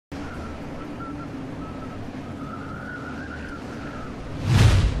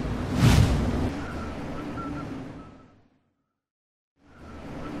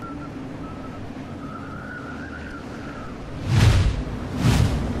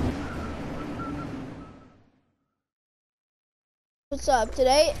What's up?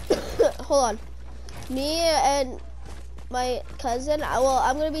 Today, hold on. Me and my cousin,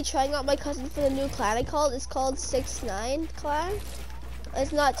 I'm gonna be trying out my cousin for the new clan I called. It's called 6ix9ine clan.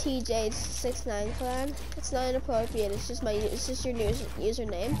 It's not TJ, it's 6ix9ine clan. It's not inappropriate, it's just your new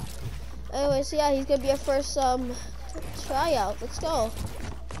username. Anyway, so yeah, he's gonna be our first tryout. Let's go.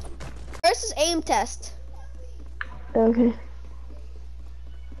 First is aim test. Okay.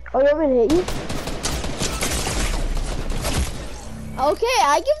 Oh, you want me to hit you? Okay,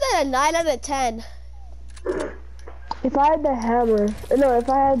 I give that a 9 out of 10. If I had the hammer, no, if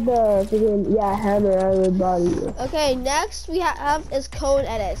I had the hammer, I would body you. Okay, next we have is code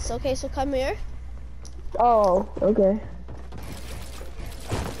edits. Okay, so come here. Oh, okay.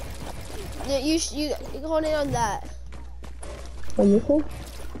 You hone in on that. On this one?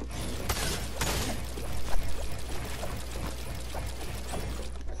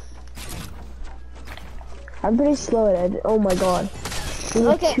 I'm pretty slow at it. Oh my god.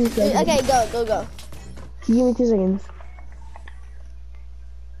 Okay, okay, go. Give me 2 seconds.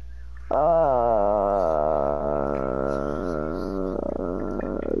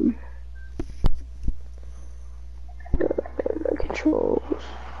 Controls.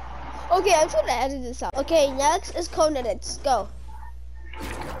 Okay, I'm trying to edit this out. Okay, next is code edits. Go.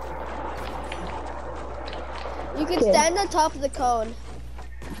 You can stand on top of the cone.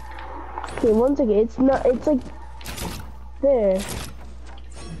 Okay, 1 second. It's like there.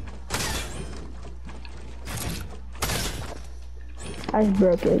 I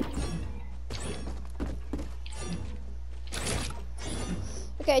broke it.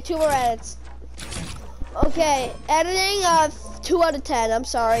 Okay, 2 more edits. Okay, editing 2 out of 10. I'm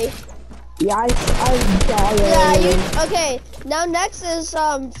sorry. Yeah, I died. Yeah, okay. Now next is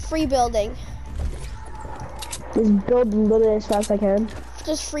free building. Just build it as fast as I can.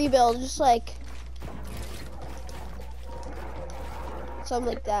 Just free build, just like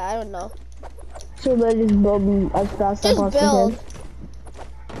something like that. I don't know. So let's just build as fast as possible. Just build.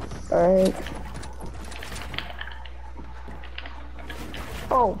 Alright.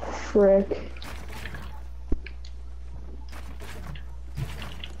 Oh, frick.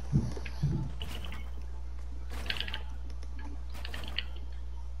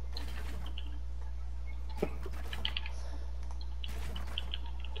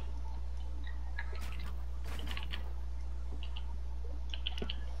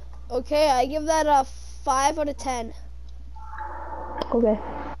 Okay, I give that a 5 out of 10. Okay.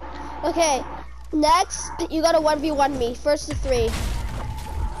 Okay, next you gotta 1v1 me. First to 3.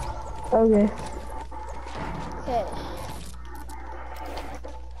 Okay. Okay.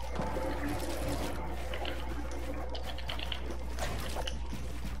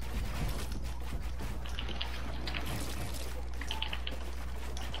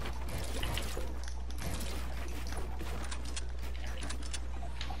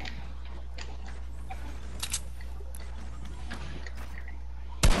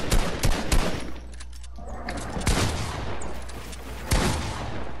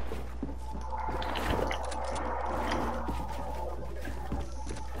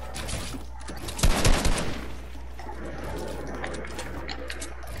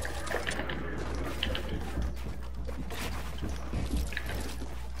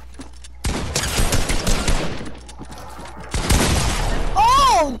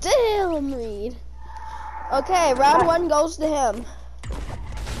 Oh, damn, Reed. Okay, round 1 goes to him.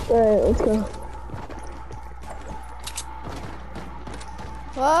 Alright, let's go.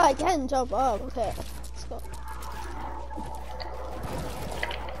 Oh, I can jump up. Okay, let's go.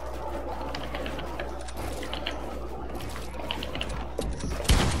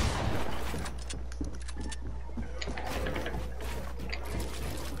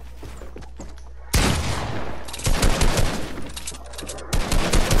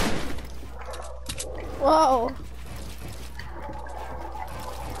 Whoa.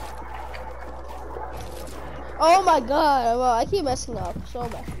 Oh my god, well, I keep messing up so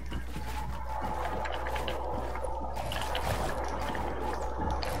bad.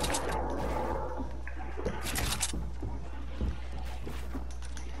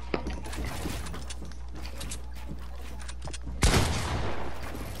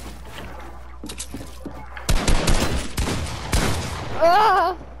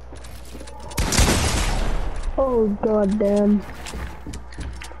 Ah! Oh, god damn.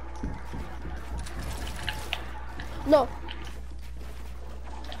 No.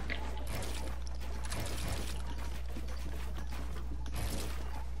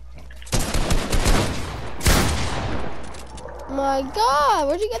 My god,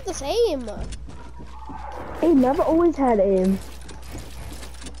 where'd you get this aim? Hey, never always had aim.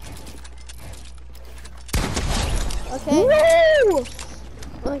 Okay. No!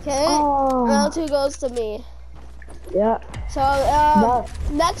 Okay. Oh. Round 2 goes to me. Yeah. So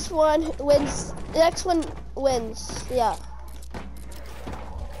next one wins. Next one wins. Yeah.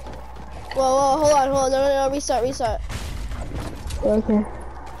 Whoa, hold on. No, restart. Okay.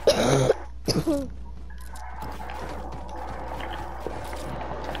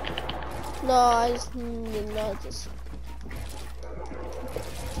 No, I just not just.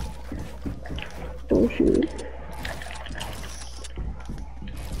 Oh shoot.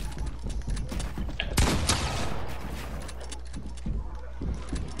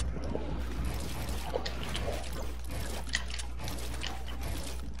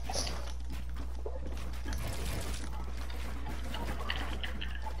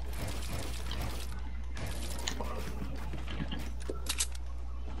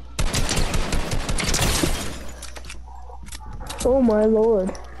 Oh my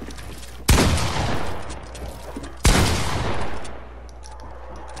lord.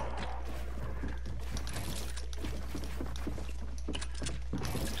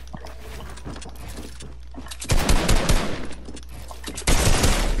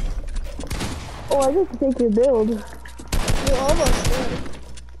 Oh, I get to take your build. You almost did.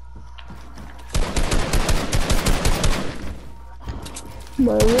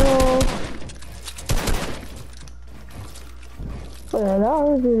 My wall. Oh yeah, that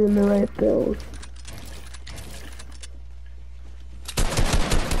was in the right build.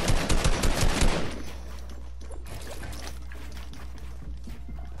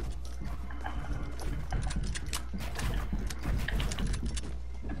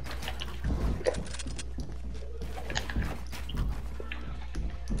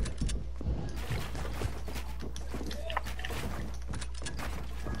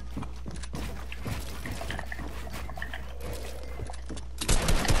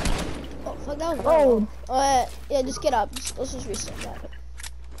 Fuck, that was Oh. yeah, just get up. Let's just restart that.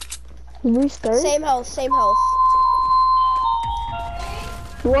 Restart? Same health.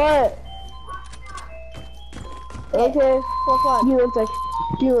 What? Okay. Come on. Give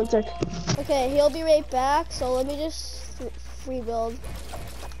me one sec. Okay, he'll be right back. So let me just rebuild.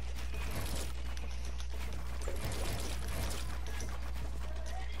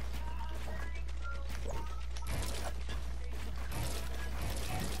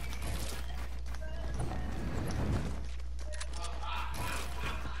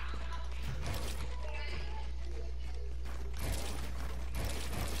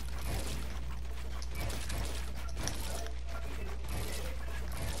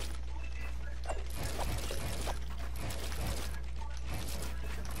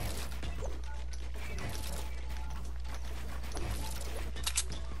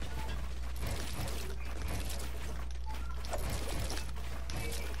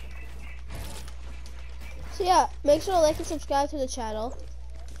 So yeah, make sure to like and subscribe to the channel.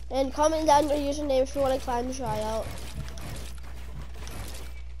 And comment down your username if you want to climb the tryout.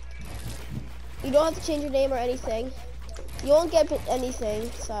 You don't have to change your name or anything. You won't get anything,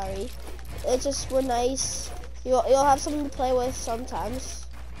 sorry. It's just, we're nice. You'll have something to play with sometimes.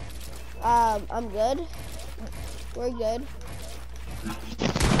 I'm good. We're good.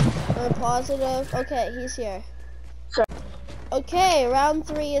 We're positive. Okay, he's here. Okay, round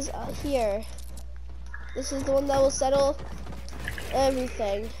 3 is here. This is the one that will settle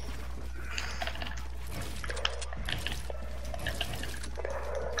everything.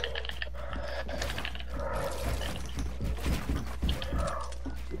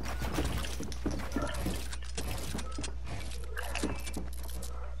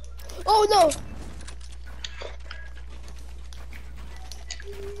 Oh no!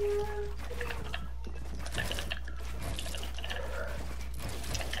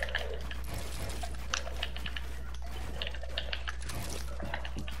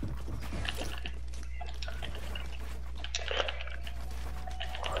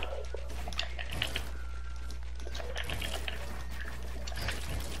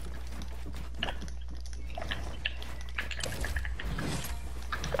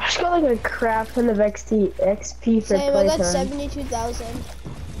 I just got like a crap ton of XP for Same, I got playtime. 72,000.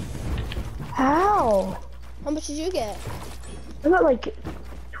 How? How much did you get? I got like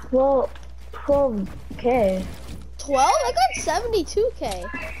 12K. 12? I got 72K.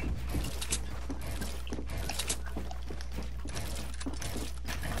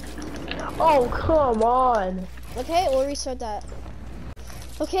 Oh, come on. Okay, we'll restart that.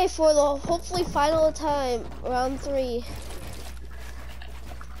 Okay, for the hopefully final time, round 3.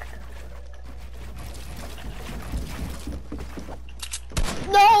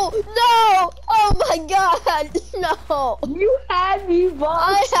 No! Oh my god! No! You had me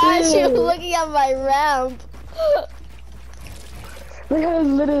boxed. I had you looking at my ramp. Look how it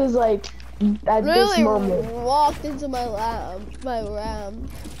literally is like at this Literally moment. walked into my ram. You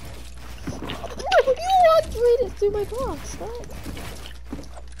walked right through my box. What?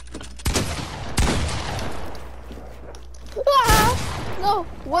 Ah! No,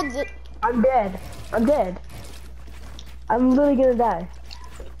 what's it? I'm dead. I'm dead. I'm literally gonna die.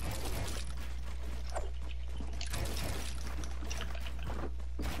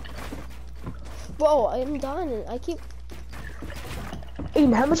 Bro, I'm done. I keep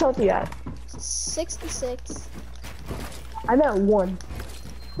Aiden, how much health do you have? 66. I'm at 1.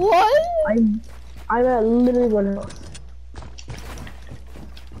 What? I'm at literally 1 health.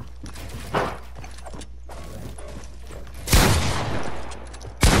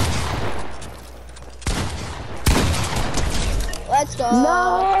 Let's go.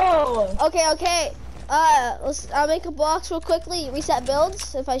 No! Okay. I'll make a box real quickly. Reset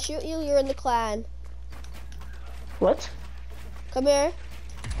builds. If I shoot you, you're in the clan. What? Come here.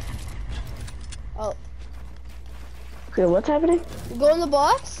 Oh, Okay, what's happening? you go in the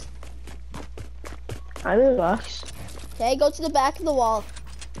box. I'm in the box. Okay, go to the back of the wall.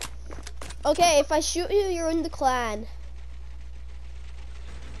 Okay, if I shoot you, you're in the clan.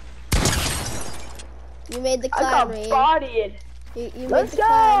 You made the I clan, got Reed. bodied. You made Let's the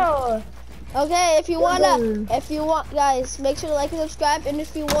clan. go! Okay, if you want, guys, make sure to like and subscribe. And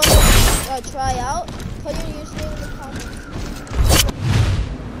if you wanna try out, put your username